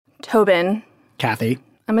Tobin. Kathy.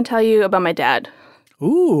 I'm going to tell you about my dad.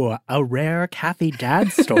 Ooh, a rare Kathy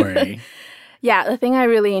dad story. Yeah, the thing I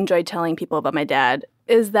really enjoy telling people about my dad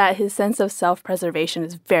is that his sense of self-preservation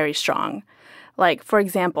is very strong. Like, for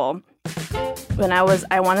example, when I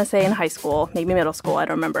want to say in high school, maybe middle school, I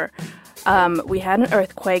don't remember, we had an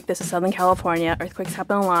earthquake. This is Southern California. Earthquakes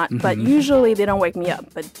happen a lot, but usually they don't wake me up.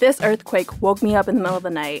 But this earthquake woke me up in the middle of the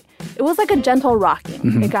night. It was like a gentle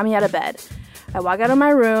rocking. It got me out of bed. I walk out of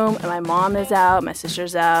my room, and my mom is out, my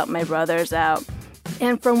sister's out, my brother's out.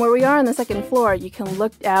 And from where we are on the second floor, you can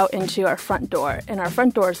look out into our front door, and our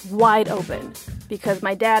front door is wide open because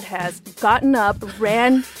my dad has gotten up,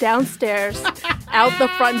 ran downstairs, out the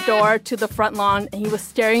front door to the front lawn, and he was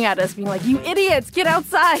staring at us being like, "You idiots, get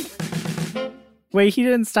outside." Wait, he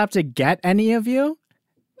didn't stop to get any of you?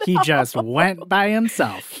 He just went by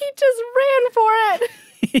himself. He just ran for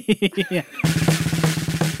it. Yeah.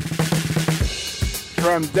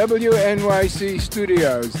 From WNYC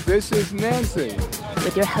Studios, this is Nancy.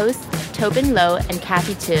 With your hosts, Tobin Lowe and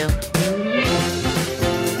Kathy Tu.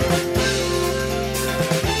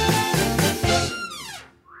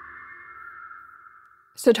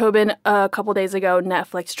 So, Tobin, a couple days ago,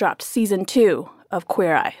 Netflix dropped season 2 of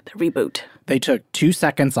Queer Eye, the reboot. They took 2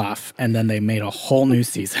 seconds off, and then they made a whole new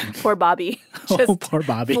season. Poor Bobby. Just poor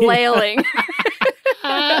Bobby. flailing.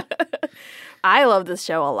 I love this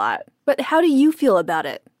show a lot. But how do you feel about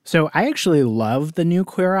it? So I actually love the new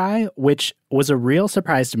Queer Eye, which was a real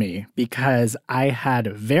surprise to me because I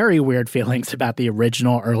had very weird feelings about the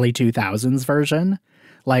original early 2000s version.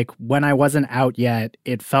 Like, when I wasn't out yet,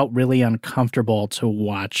 it felt really uncomfortable to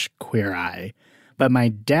watch Queer Eye. But my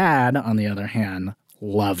dad, on the other hand,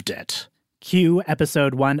 loved it. Cue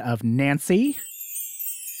episode 1 of Nancy.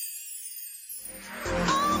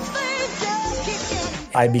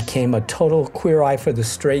 I became a total Queer Eye for the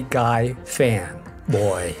Straight Guy fan.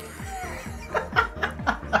 Boy.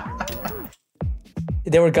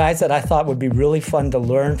 There were guys that I thought would be really fun to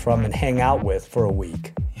learn from and hang out with for a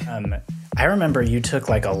week. I remember you took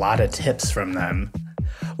like a lot of tips from them.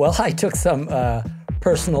 Well, I took some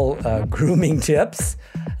personal grooming tips.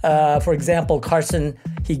 For example, Carson,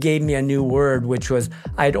 he gave me a new word, which was,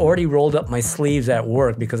 I'd already rolled up my sleeves at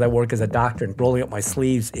work because I work as a doctor, and rolling up my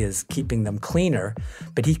sleeves is keeping them cleaner.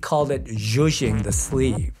 But he called it zhuzhing the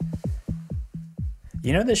sleeve.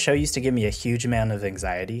 You know, this show used to give me a huge amount of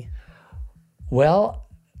anxiety. Well,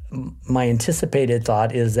 my anticipated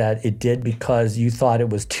thought is that it did because you thought it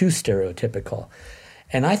was too stereotypical.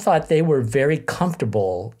 And I thought they were very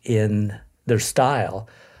comfortable in their style,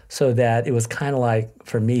 so that it was kind of like,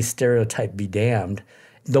 for me, stereotype be damned.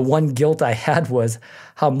 The one guilt I had was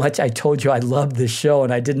how much I told you I loved the show,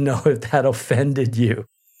 and I didn't know if that offended you.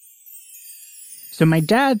 So my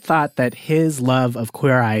dad thought that his love of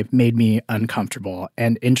Queer Eye made me uncomfortable,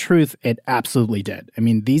 and in truth, it absolutely did. I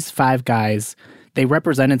mean, these 5 guys, they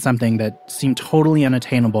represented something that seemed totally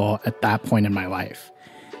unattainable at that point in my life.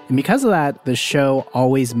 And because of that, the show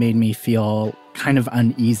always made me feel kind of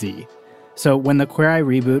uneasy. So when the Queer Eye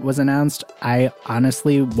reboot was announced, I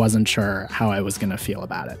honestly wasn't sure how I was going to feel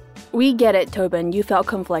about it. We get it, Tobin. You felt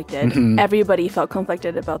conflicted. Everybody felt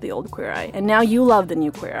conflicted about the old Queer Eye. And now you love the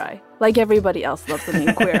new Queer Eye. Like everybody else loves the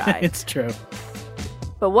new Queer Eye. It's true.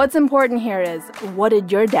 But what's important here is, what did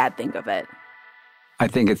your dad think of it? I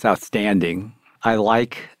think it's outstanding. I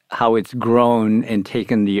like how it's grown and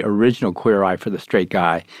taken the original Queer Eye for the Straight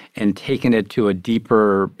Guy and taken it to a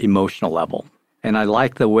deeper emotional level. And I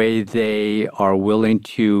like the way they are willing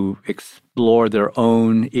to explore their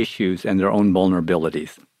own issues and their own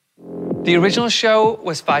vulnerabilities. The original show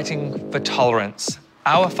was fighting for tolerance.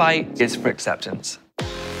 Our fight is for acceptance.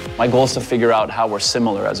 My goal is to figure out how we're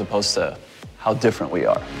similar as opposed to how different we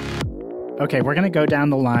are. Okay, we're going to go down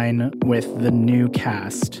the line with the new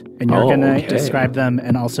cast, and you're going to describe them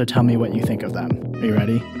and also tell me what you think of them. Are you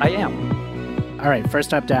ready? I am. All right,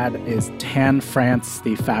 first up, Dad, is Tan France,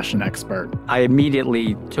 the fashion expert. I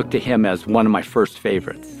immediately took to him as one of my first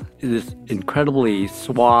favorites. This incredibly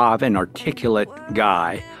suave and articulate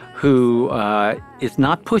guy who is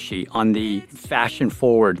not pushy on the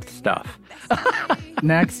fashion-forward stuff.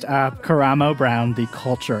 Next up, Karamo Brown, the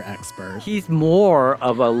culture expert. He's more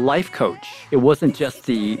of a life coach. It wasn't just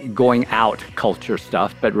the going out culture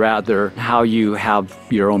stuff, but rather how you have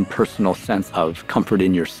your own personal sense of comfort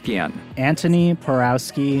in your skin. Antoni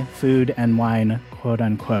Porowski, food and wine,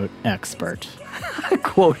 quote-unquote, expert.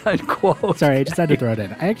 Quote-unquote. Sorry, I just had to throw it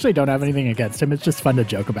in. I actually don't have anything against him. It's just fun to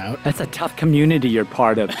joke about. That's a tough community you're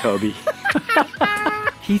part of, Toby.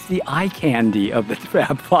 He's the eye candy of the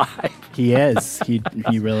Fab Five. He is. He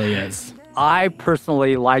really is. I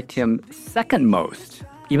personally liked him second most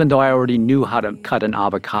even though I already knew how to cut an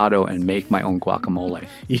avocado and make my own guacamole.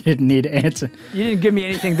 You didn't need Anthony. You didn't give me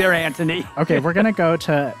anything there, Anthony. Okay, we're going to go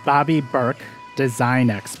to Bobby Burke, design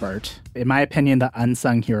expert. In my opinion, the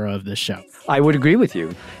unsung hero of this show. I would agree with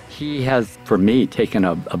you. He has, for me, taken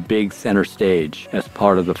a big center stage as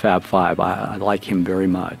part of the Fab Five. I like him very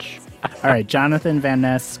much. All right, Jonathan Van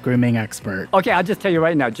Ness, grooming expert. Okay, I'll just tell you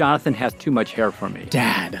right now, Jonathan has too much hair for me.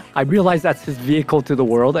 Dad. I realize that's his vehicle to the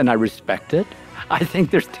world, and I respect it. I think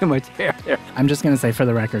there's too much hair there. I'm just going to say for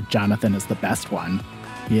the record, Jonathan is the best one.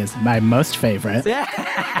 He is my most favorite.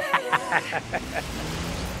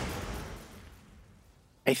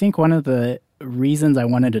 I think one of the reasons I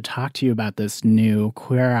wanted to talk to you about this new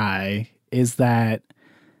Queer Eye is that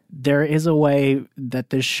there is a way that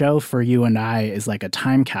this show for you and I is like a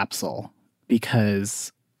time capsule,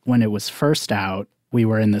 because when it was first out, we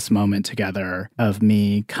were in this moment together of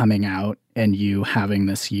me coming out and you having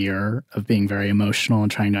this year of being very emotional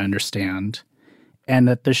and trying to understand, and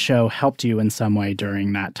that the show helped you in some way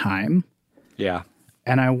during that time. Yeah.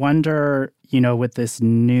 And I wonder, with this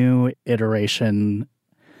new iteration,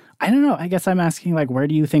 I don't know, I guess I'm asking, like, where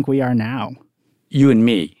do you think we are now? You and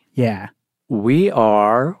me. Yeah. We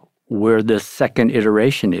are where the second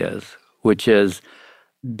iteration is, which is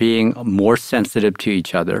being more sensitive to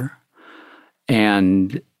each other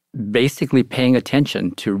and basically paying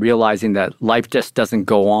attention to realizing that life just doesn't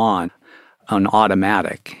go on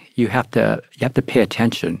automatic. You have to pay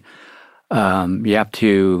attention. You have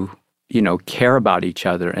to, care about each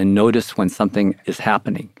other and notice when something is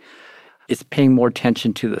happening. It's paying more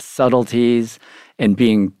attention to the subtleties and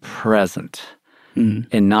being present.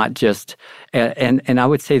 And not just, and I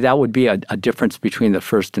would say that would be a difference between the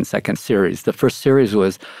first and second series. The first series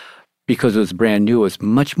was, because it was brand new, it was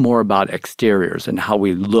much more about exteriors and how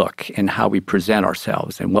we look and how we present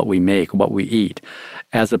ourselves and what we make, what we eat,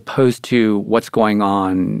 as opposed to what's going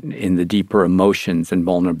on in the deeper emotions and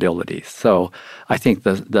vulnerabilities. So I think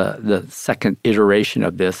the second iteration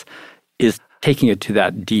of this is taking it to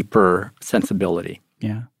that deeper sensibility.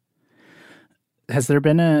 Yeah. Has there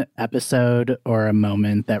been an episode or a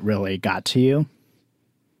moment that really got to you?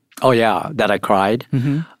 Oh, yeah, that I cried.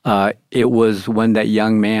 Mm-hmm. It was when that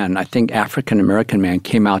young man, I think African-American man,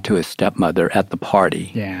 came out to his stepmother at the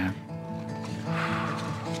party. Yeah.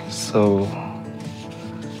 So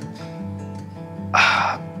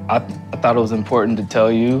I thought it was important to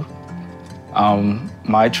tell you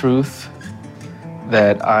my truth,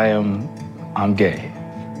 that I'm gay.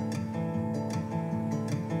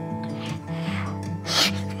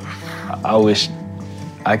 I wish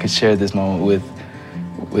I could share this moment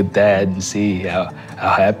with Dad and see how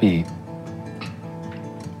happy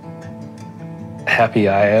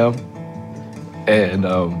I am. And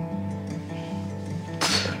I'm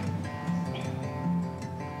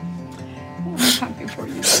happy for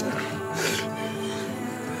you.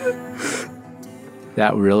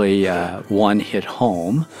 That really, one, hit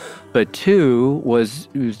home. But two, it was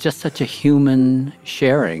just such a human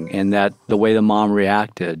sharing, and that the way the mom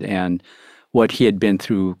reacted and what he had been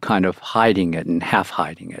through, kind of hiding it and half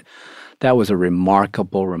hiding it. That was a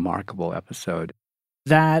remarkable, remarkable episode.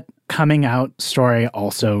 That coming out story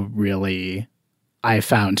also really, I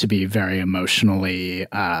found to be very emotionally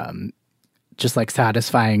just like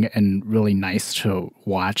satisfying and really nice to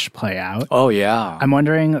watch play out. Oh, yeah. I'm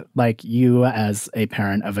wondering, like, you as a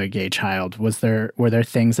parent of a gay child, were there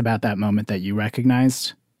things about that moment that you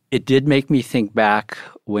recognized? It did make me think back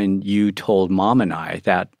when you told Mom and I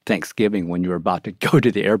that Thanksgiving, when you were about to go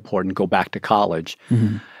to the airport and go back to college,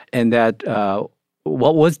 mm-hmm. and that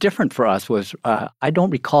what was different for us was I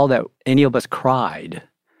don't recall that any of us cried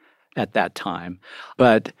at that time.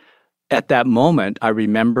 But at that moment, I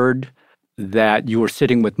remembered that you were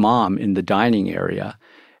sitting with Mom in the dining area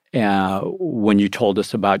when you told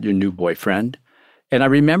us about your new boyfriend. And I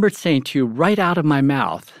remembered saying to you right out of my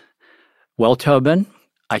mouth, well, Tobin,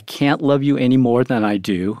 I can't love you any more than I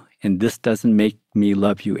do, and this doesn't make me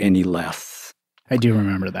love you any less. I do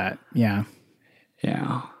remember that, yeah.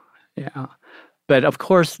 Yeah. But of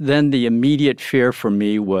course, then the immediate fear for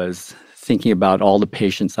me was thinking about all the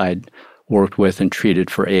patients I'd worked with and treated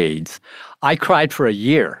for AIDS. I cried for a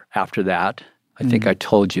year after that. I think I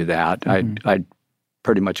told you that. Mm-hmm. I'd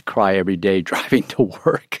pretty much cry every day driving to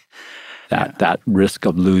work. That risk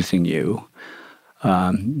of losing you.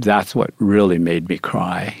 That's what really made me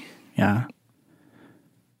cry. Yeah.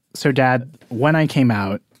 So, Dad, when I came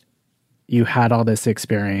out, you had all this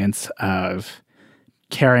experience of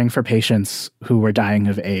caring for patients who were dying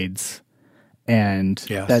of AIDS. And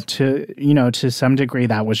that to some degree,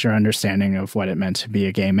 that was your understanding of what it meant to be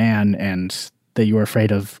a gay man, and that you were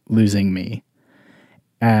afraid of losing me.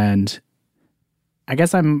 And I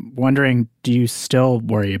guess I'm wondering, do you still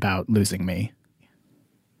worry about losing me?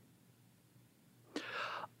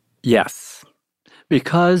 Yes,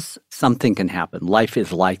 because something can happen. Life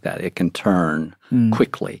is like that. It can turn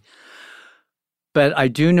quickly. But I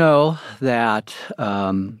do know that,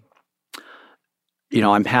 I'm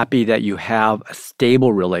happy that you have a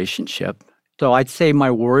stable relationship. So I'd say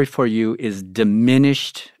my worry for you is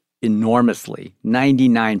diminished enormously,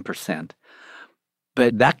 99%.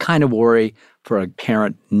 But that kind of worry for a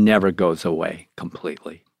parent never goes away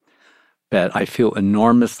completely. But I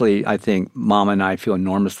think Mom and I feel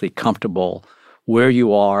enormously comfortable where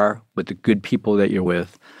you are with the good people that you're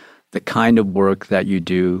with, the kind of work that you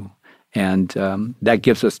do, and that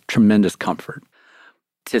gives us tremendous comfort.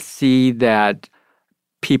 To see that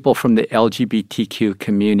people from the LGBTQ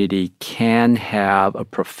community can have a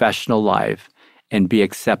professional life and be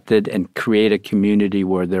accepted and create a community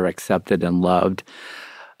where they're accepted and loved,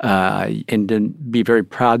 and to be very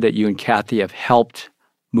proud that you and Kathy have helped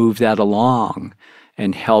move that along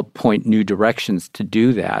and help point new directions to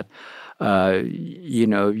do that.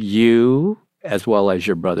 You, as well as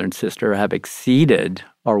your brother and sister, have exceeded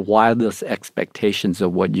our wildest expectations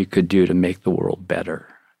of what you could do to make the world better.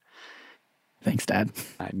 Thanks, Dad.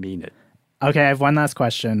 I mean it. Okay, I have one last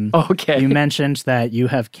question. Okay. You mentioned that you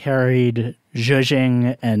have carried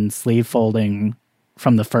zhuzhing and sleeve folding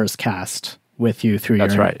from the first cast with you through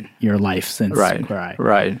your life since Queer Eye.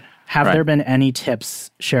 Right. Have there been any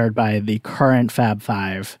tips shared by the current Fab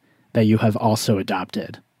Five that you have also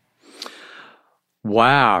adopted?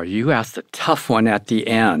 Wow, you asked a tough one at the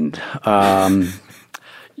end. I'd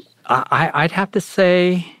have to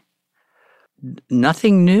say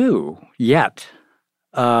nothing new yet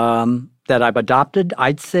that I've adopted.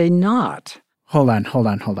 I'd say not. Hold on.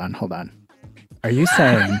 Are you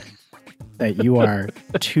saying that you are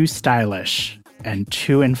too stylish and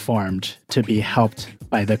too informed to be helped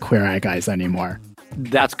by the Queer Eye guys anymore?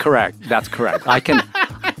 That's correct. I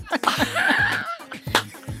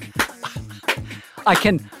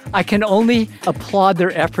can only applaud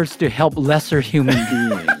their efforts to help lesser human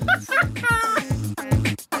beings.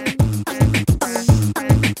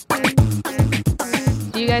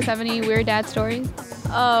 Do you guys have any weird dad stories?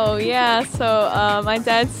 Oh, yeah. So my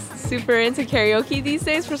dad's super into karaoke these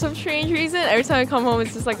days for some strange reason. Every time I come home,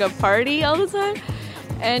 it's just like a party all the time.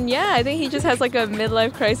 And yeah, I think he just has like a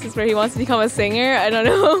midlife crisis where he wants to become a singer. I don't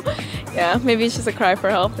know. Yeah, maybe it's just a cry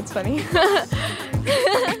for help. It's funny.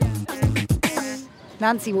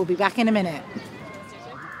 Nancy will be back in a minute.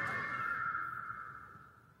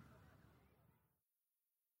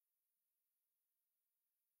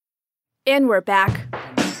 And we're back.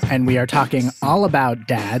 And we are talking all about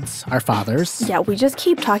dads, our fathers. Yeah, we just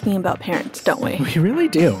keep talking about parents, don't we? We really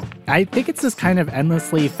do. I think it's this kind of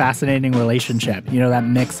endlessly fascinating relationship. That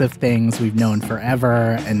mix of things we've known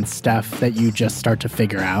forever and stuff that you just start to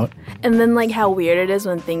figure out. And then how weird it is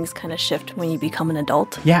when things kind of shift when you become an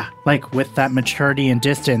adult. Yeah, with that maturity and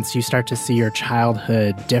distance, you start to see your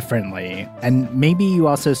childhood differently. And maybe you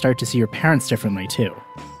also start to see your parents differently, too.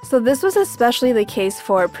 So this was especially the case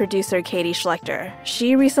for producer Katie Schlechter.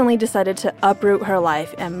 She recently decided to uproot her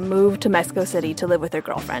life and move to Mexico City to live with her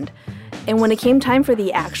girlfriend. And when it came time for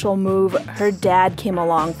the actual move, her dad came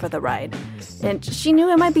along for the ride. And she knew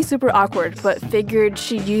it might be super awkward, but figured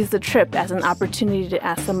she'd use the trip as an opportunity to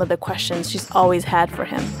ask some of the questions she's always had for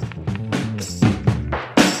him.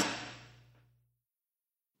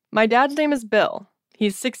 My dad's name is Bill.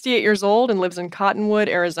 He's 68 years old and lives in Cottonwood,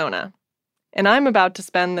 Arizona. And I'm about to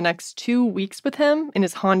spend the next 2 weeks with him in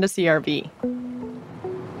his Honda CR-V.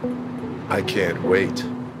 I can't wait.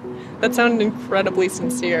 That sounded incredibly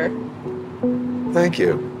sincere. Thank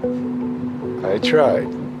you. I tried.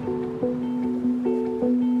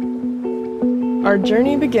 Our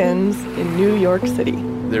journey begins in New York City.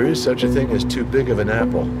 There is such a thing as too big of an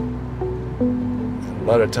apple. A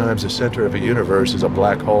lot of times the center of a universe is a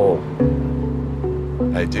black hole.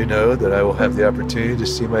 I do know that I will have the opportunity to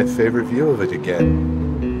see my favorite view of it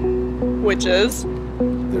again. Which is?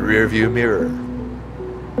 The rear view mirror.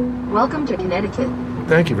 Welcome to Connecticut.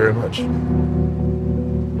 Thank you very much.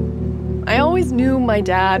 I always knew my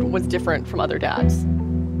dad was different from other dads.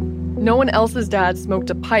 No one else's dad smoked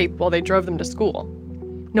a pipe while they drove them to school.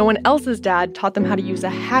 No one else's dad taught them how to use a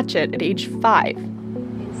hatchet at age 5.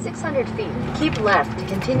 In 600 feet, keep left to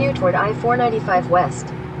continue toward I-495 West.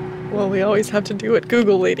 Well, we always have to do what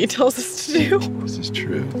Google Lady tells us to do. This is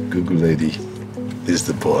true. Google Lady is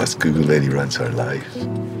the boss. Google Lady runs our life.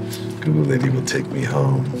 Google Lady will take me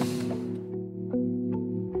home.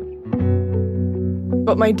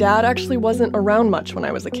 But my dad actually wasn't around much when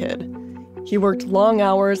I was a kid. He worked long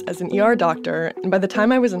hours as an ER doctor, and by the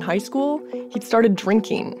time I was in high school, he'd started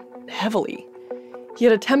drinking heavily. He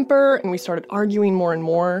had a temper, and we started arguing more and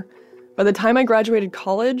more. By the time I graduated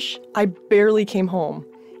college, I barely came home,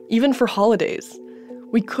 even for holidays.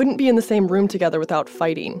 We couldn't be in the same room together without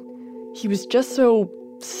fighting. He was just so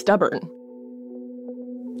stubborn.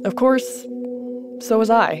 Of course, so was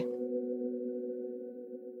I.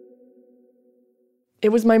 It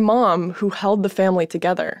was my mom who held the family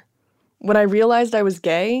together. When I realized I was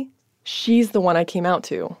gay, she's the one I came out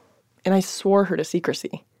to, and I swore her to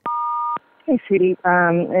secrecy. Hey, sweetie.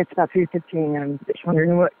 It's about 3:15. I'm just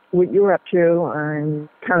wondering what you were up to. I'm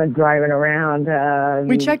kind of driving around.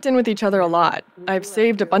 We checked in with each other a lot. I've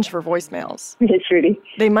saved a bunch of her voicemails. Hey, sweetie.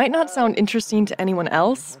 They might not sound interesting to anyone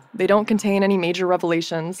else. They don't contain any major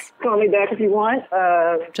revelations. Call me back if you want.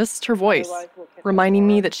 Just her voice, reminding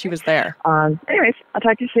me that she was there. Anyways, I'll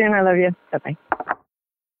talk to you soon. I love you. Bye-bye.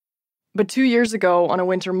 But 2 years ago, on a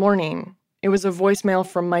winter morning, it was a voicemail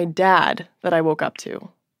from my dad that I woke up to.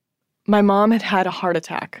 My mom had had a heart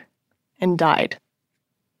attack and died.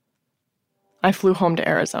 I flew home to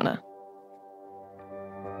Arizona.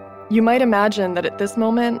 You might imagine that at this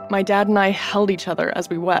moment, my dad and I held each other as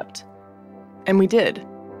we wept. And we did.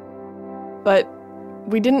 But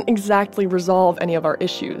we didn't exactly resolve any of our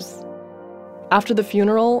issues. After the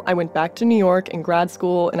funeral, I went back to New York in grad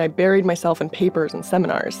school and I buried myself in papers and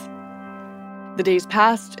seminars. The days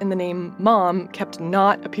passed and the name Mom kept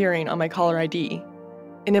not appearing on my caller ID.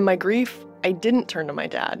 And in my grief, I didn't turn to my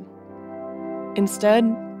dad. Instead,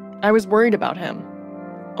 I was worried about him,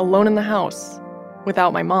 alone in the house,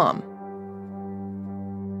 without my mom.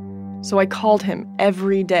 So I called him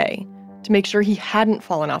every day to make sure he hadn't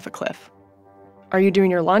fallen off a cliff. Are you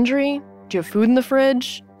doing your laundry? Do you have food in the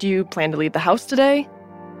fridge? Do you plan to leave the house today?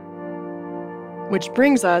 Which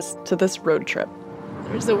brings us to this road trip.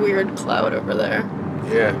 There's a weird cloud over there.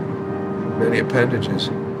 Yeah, many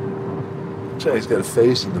appendages. So he's got a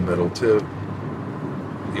face in the middle, too.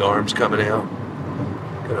 The arms coming out.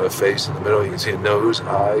 Kind of a face in the middle. You can see a nose,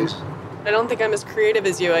 eyes. I don't think I'm as creative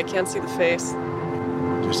as you. I can't see the face.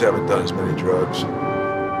 Just haven't done as many drugs.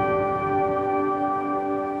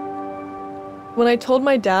 When I told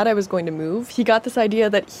my dad I was going to move, he got this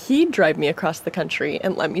idea that he'd drive me across the country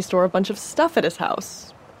and let me store a bunch of stuff at his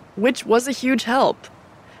house, which was a huge help.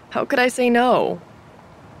 How could I say no?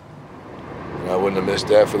 I wouldn't have missed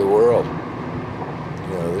that for the world.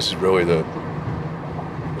 You know, this is really the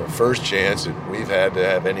first chance that we've had to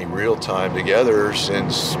have any real time together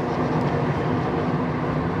since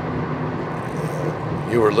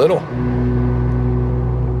you were little.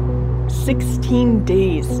 16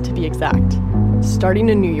 days, to be exact. Starting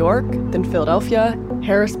in New York, then Philadelphia,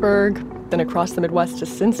 Harrisburg, then across the Midwest to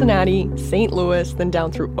Cincinnati, St. Louis, then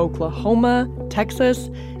down through Oklahoma, Texas,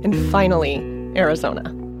 and finally,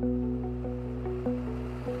 Arizona.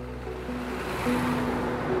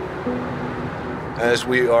 As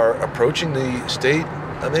we are approaching the state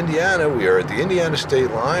of Indiana, we are at the Indiana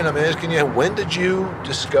state line. I'm asking you, when did you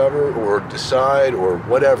discover or decide or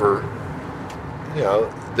whatever, you know,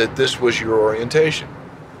 that this was your orientation?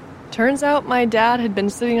 Turns out my dad had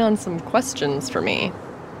been sitting on some questions for me,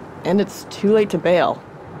 and it's too late to bail.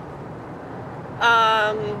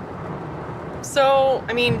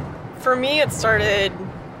 For me, it started,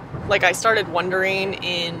 I started wondering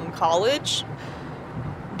in college.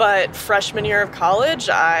 But freshman year of college,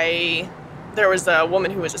 there was a woman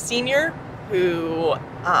who was a senior who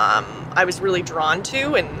I was really drawn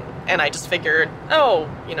to, and I just figured,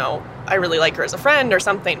 I really like her as a friend or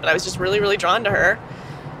something, but I was just really, really drawn to her.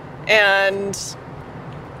 And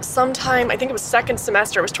sometime, I think it was second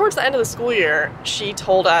semester, it was towards the end of the school year, she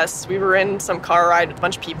told us, we were in some car ride with a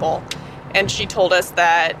bunch of people, and she told us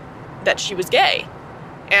that she was gay.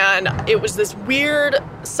 And it was this weird,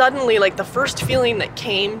 suddenly, the first feeling that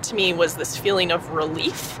came to me was this feeling of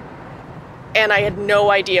relief. And I had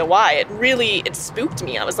no idea why. It spooked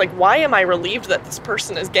me. I was like, why am I relieved that this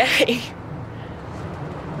person is gay?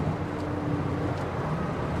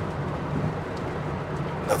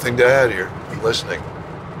 Nothing to add here. I'm listening.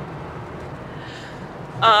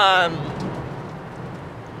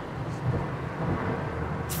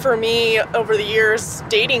 For me, over the years,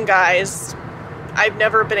 dating guys, I've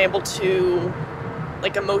never been able to,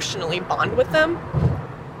 emotionally bond with them.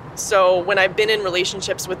 So when I've been in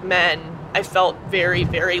relationships with men, I felt very,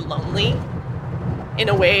 very lonely in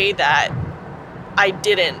a way that I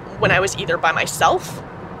didn't when I was either by myself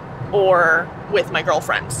or with my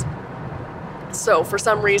girlfriends. So for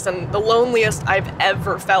some reason, the loneliest I've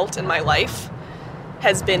ever felt in my life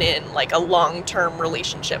has been in, a long-term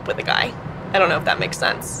relationship with a guy. I don't know if that makes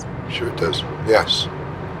sense. Sure it does. Yes.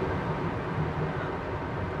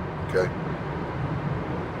 okay?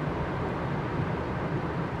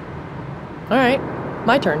 All right,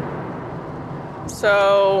 my turn.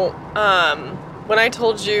 So, when I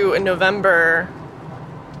told you in November,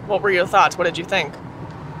 what were your thoughts? What did you think?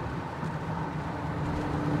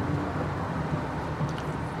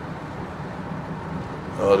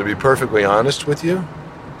 Well, to be perfectly honest with you,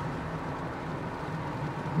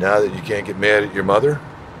 now that you can't get mad at your mother,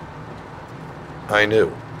 I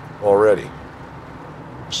knew already.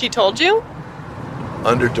 She told you?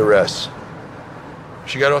 Under duress.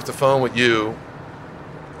 She got off the phone with you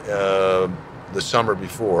the summer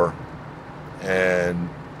before, and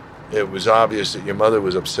it was obvious that your mother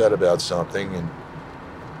was upset about something, and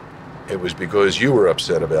it was because you were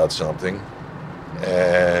upset about something.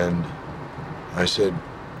 And I said,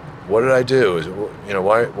 what did I do?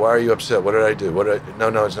 Why are you upset? What did I do?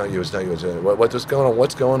 No, it's not you. It's not you. What's going on?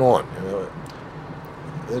 What's going on?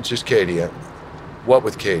 It's just Katie. What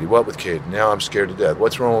with Katie? What with Katie? Now I'm scared to death.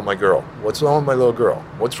 What's wrong with my girl? What's wrong with my little girl?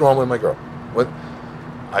 What's wrong with my girl? What?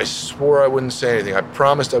 I swore I wouldn't say anything. I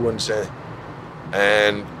promised I wouldn't say anything.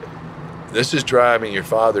 And this is driving your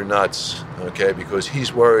father nuts, okay? Because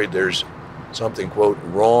he's worried there's something, quote,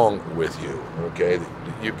 wrong with you, okay?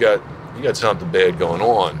 You got something bad going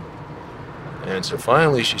on. And so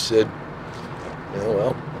finally she said,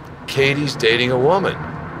 well, Katie's dating a woman.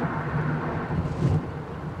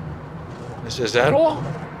 I said, is that all?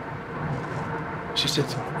 She said,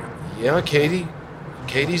 yeah,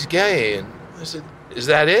 Katie's gay. And I said, is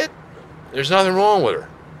that it? There's nothing wrong with her.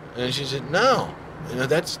 And she said, no,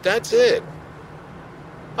 that's it.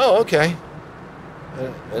 Oh, okay.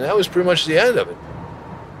 And that was pretty much the end of it.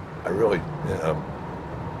 I really, it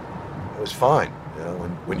was fine.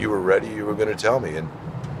 When you were ready, you were going to tell me.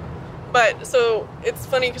 But, so, it's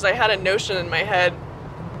funny because I had a notion in my head,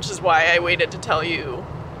 which is why I waited to tell you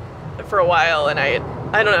for a while, and I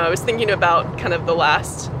don't know, I was thinking about kind of the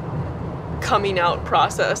last coming out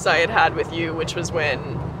process I had with you, which was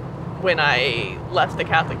when I left the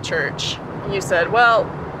Catholic Church. You said, well,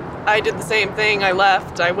 I did the same thing. I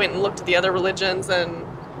left. I went and looked at the other religions, and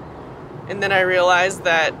then I realized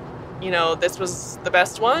that, this was the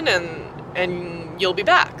best one, and you'll be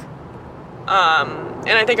back. And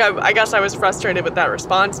I think I guess I was frustrated with that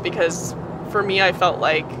response because for me, I felt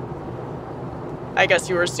like, I guess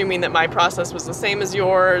you were assuming that my process was the same as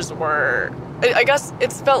yours, or I guess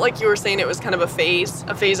it felt like you were saying it was kind of a phase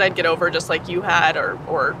I'd get over just like you had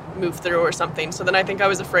or move through or something. So then I think I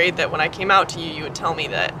was afraid that when I came out to you, you would tell me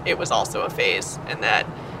that it was also a phase and that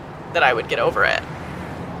I would get over it.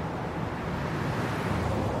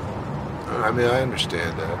 I mean, I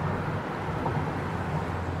understand that.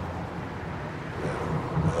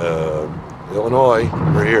 Illinois,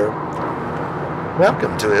 we're here.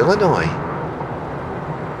 Welcome to Illinois.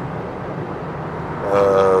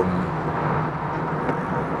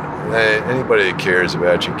 Anybody that cares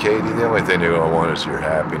about you, Katie, the only thing they're going to want is your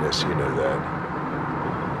happiness. You know that.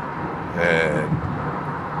 And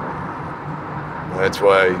that's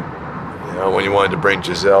why, when you wanted to bring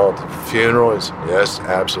Giselle to the funeral, it's yes,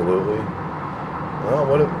 absolutely. Well,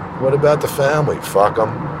 what about the family? Fuck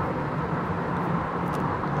them.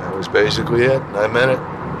 That was basically it. I meant it.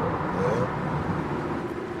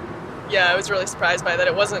 Yeah, I was really surprised by that.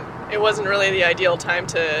 It wasn't really the ideal time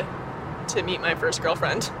to meet my first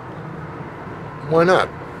girlfriend. Why not?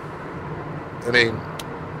 I mean,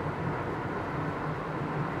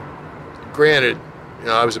 granted,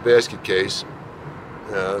 I was a basket case,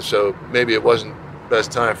 so maybe it wasn't the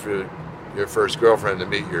best time for your first girlfriend to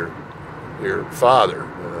meet your father,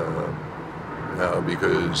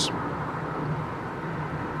 because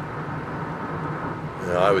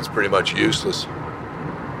I was pretty much useless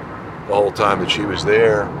the whole time that she was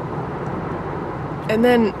there. And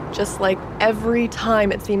then, just like every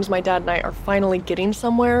time it seems my dad and I are finally getting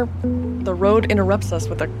somewhere, the road interrupts us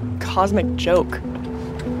with a cosmic joke.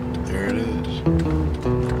 There it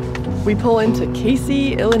is. We pull into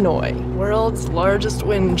Casey, Illinois, world's largest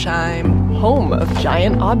wind chime, home of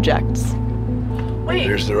giant objects. Wait.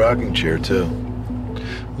 There's the rocking chair, too.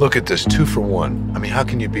 Look at this, 2 for 1. I mean, how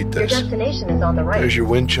can you beat this? Your destination is on the right. There's your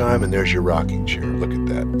wind chime and there's your rocking chair. Look at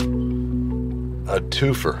that. A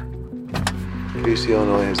twofer. Casey,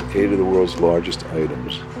 Illinois has 8 of the world's largest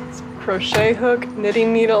items. Crochet hook,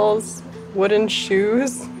 knitting needles, wooden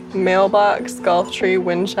shoes, mailbox, golf tree,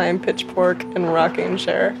 wind chime, pitchfork, and rocking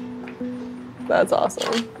chair. That's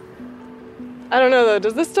awesome. I don't know though,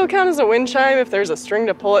 does this still count as a wind chime if there's a string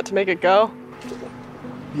to pull it to make it go?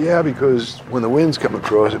 Yeah, because when the winds come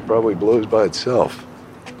across, it probably blows by itself.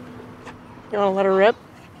 You want to let her rip?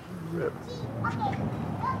 Rip.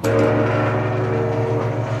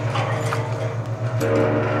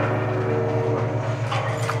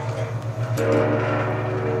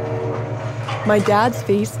 my dad's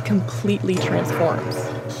face completely transforms.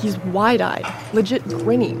 He's wide-eyed, legit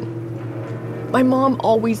grinning. My mom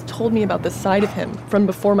always told me about this side of him from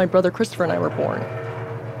before my brother Christopher and I were born.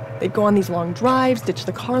 They'd go on these long drives, ditch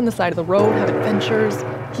the car on the side of the road, have adventures.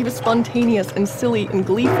 He was spontaneous and silly and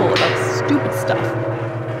gleeful about stupid stuff.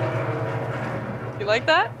 You like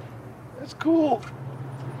that? That's cool.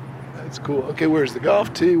 That's cool. Okay, where's the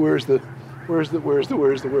golf tee? Where's the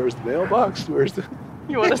mailbox? Where's the...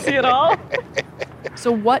 You want to see it all?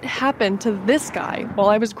 So what happened to this guy while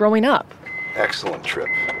I was growing up? Excellent trip.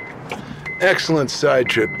 Excellent side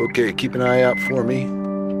trip. Okay, keep an eye out for me.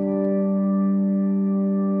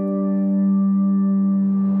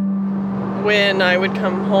 When I would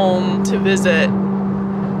come home to visit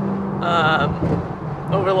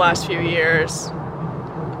over the last few years,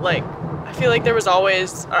 like, I feel like there was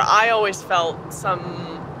always, or I always felt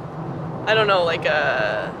some, I don't know, like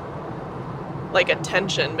a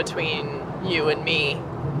tension between you and me.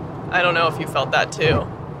 I don't know if you felt that too.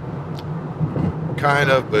 Kind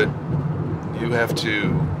of, but you have to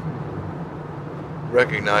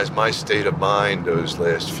recognize my state of mind those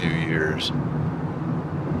last few years.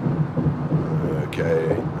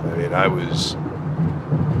 Okay, I mean, I was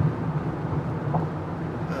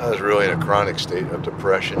really in a chronic state of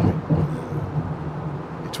depression.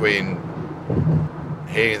 Between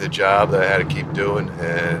hating the job that I had to keep doing,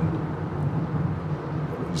 and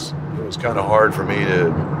it was kind of hard for me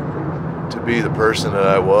to be the person that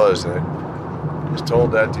I was. And I just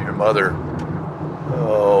told that to your mother,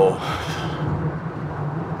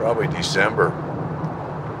 probably December.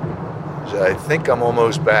 So I think I'm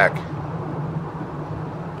almost back.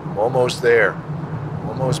 I'm almost there. I'm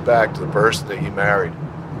almost back to the person that you married.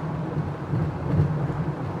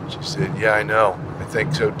 She said, yeah, I know. I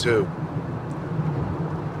think so too.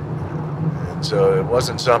 And so it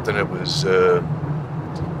wasn't something that was, in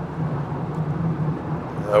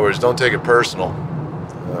other words, don't take it personal.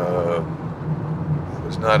 It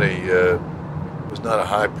was not a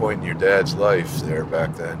high point in your dad's life there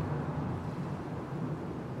back then.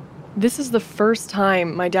 This is the first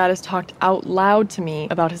time my dad has talked out loud to me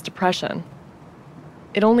about his depression.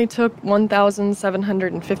 It only took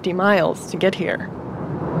 1,750 miles to get here.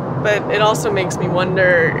 But it also makes me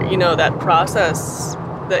wonder, that process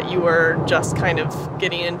that you were just kind of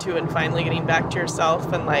getting into and finally getting back to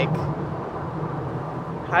yourself, and like,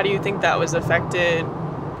 how do you think that was affected,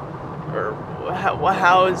 or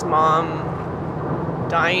how is Mom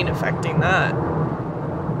dying affecting that?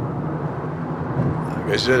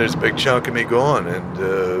 Like I said, there's a big chunk of me gone, and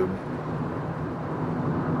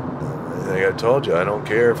like I told you, I don't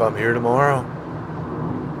care if I'm here tomorrow,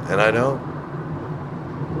 and I don't.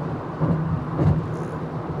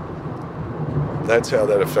 That's how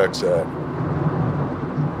that affects that.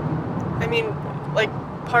 I mean, like,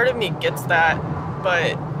 part of me gets that,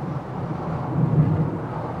 but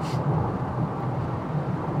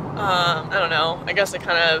I don't know. I guess it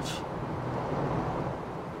kind of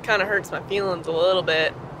hurts my feelings a little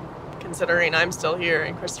bit, considering I'm still here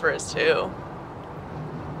and Christopher is too.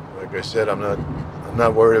 Like I said, I'm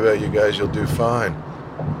not worried about you guys. You'll do fine.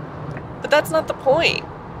 But that's not the point.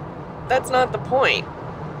 That's not the point.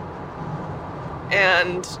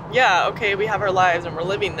 And yeah, okay, we have our lives and we're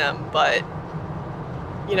living them, but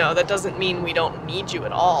that doesn't mean we don't need you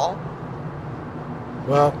at all.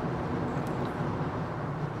 Well,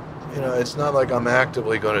 it's not like I'm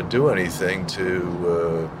actively going to do anything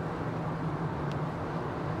to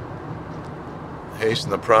hasten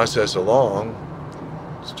the process along.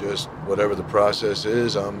 It's just whatever the process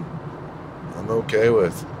is, I'm okay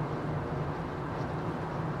with.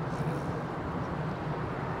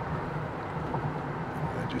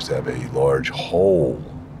 I just have a large hole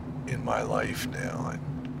in my life now.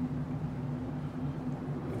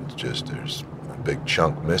 It's just there's a big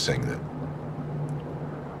chunk missing that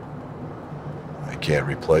I can't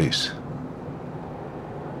replace.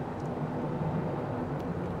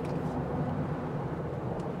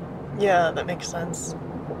 Yeah, that makes sense.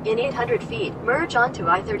 In 800 feet, merge onto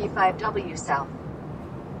I-35W South.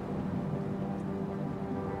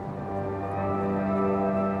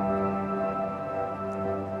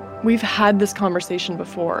 We've had this conversation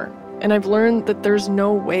before, and I've learned that there's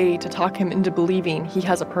no way to talk him into believing he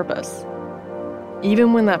has a purpose,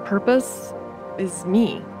 even when that purpose is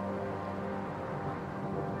me.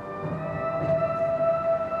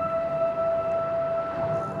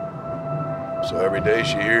 So every day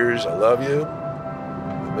she hears, I love you,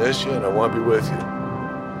 I miss you, and I want to be with you.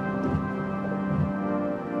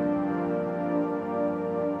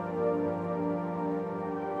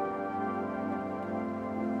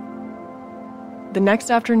 The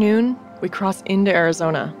next afternoon, we cross into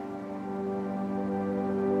Arizona.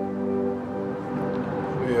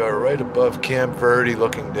 We are right above Camp Verde,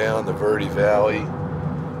 looking down the Verde Valley.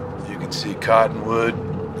 You can see Cottonwood.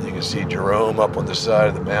 You can see Jerome up on the side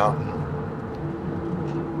of the mountain.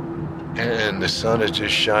 And the sun is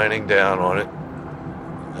just shining down on it.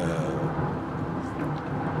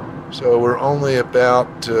 So we're only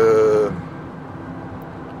about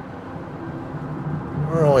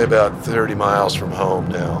 30 miles from home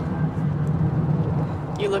now.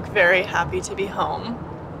 You look very happy to be home.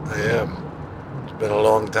 I am. It's been a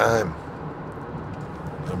long time.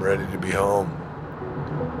 I'm ready to be home.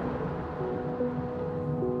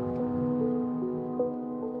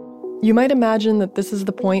 You might imagine that this is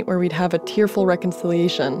the point where we'd have a tearful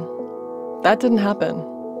reconciliation. That didn't happen.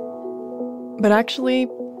 But actually,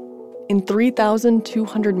 in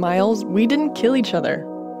 3,200 miles, we didn't kill each other.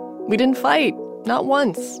 We didn't fight, not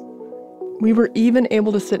once. We were even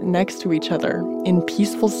able to sit next to each other in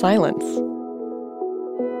peaceful silence.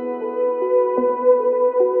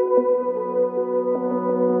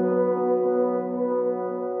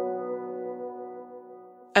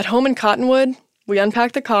 At home in Cottonwood, we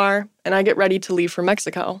unpack the car and I get ready to leave for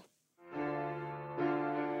Mexico.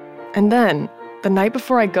 And then, the night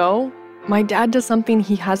before I go, my dad does something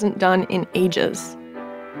he hasn't done in ages.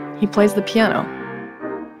 He plays the piano.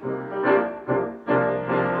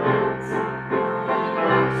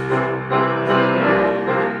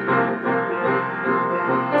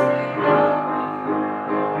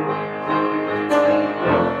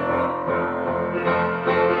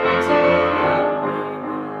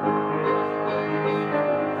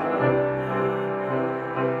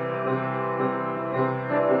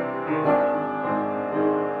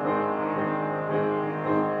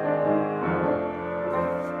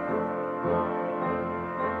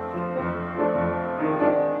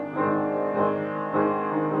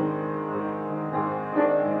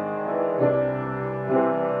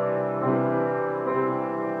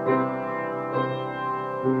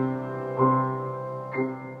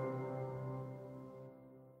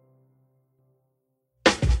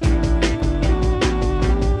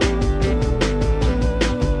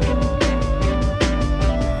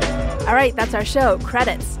 All right, that's our show.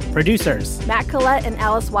 Credits. Producers. Matt Collette and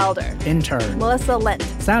Alice Wilder. Intern. Melissa Lent.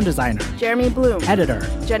 Sound designer. Jeremy Bloom. Editor.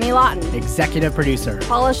 Jenny Lawton. Executive producer.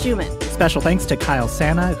 Paula Schumann. Special thanks to Kyle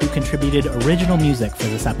Santa, who contributed original music for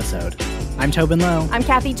this episode. I'm Tobin Lowe. I'm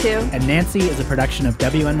Kathy Tu. And Nancy is a production of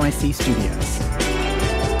WNYC Studios.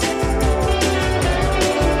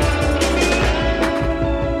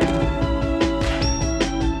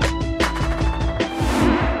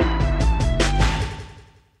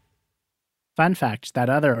 Fun fact, that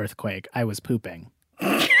other earthquake, I was pooping.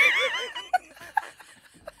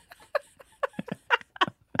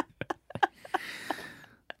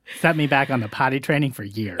 Set me back on the potty training for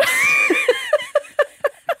years.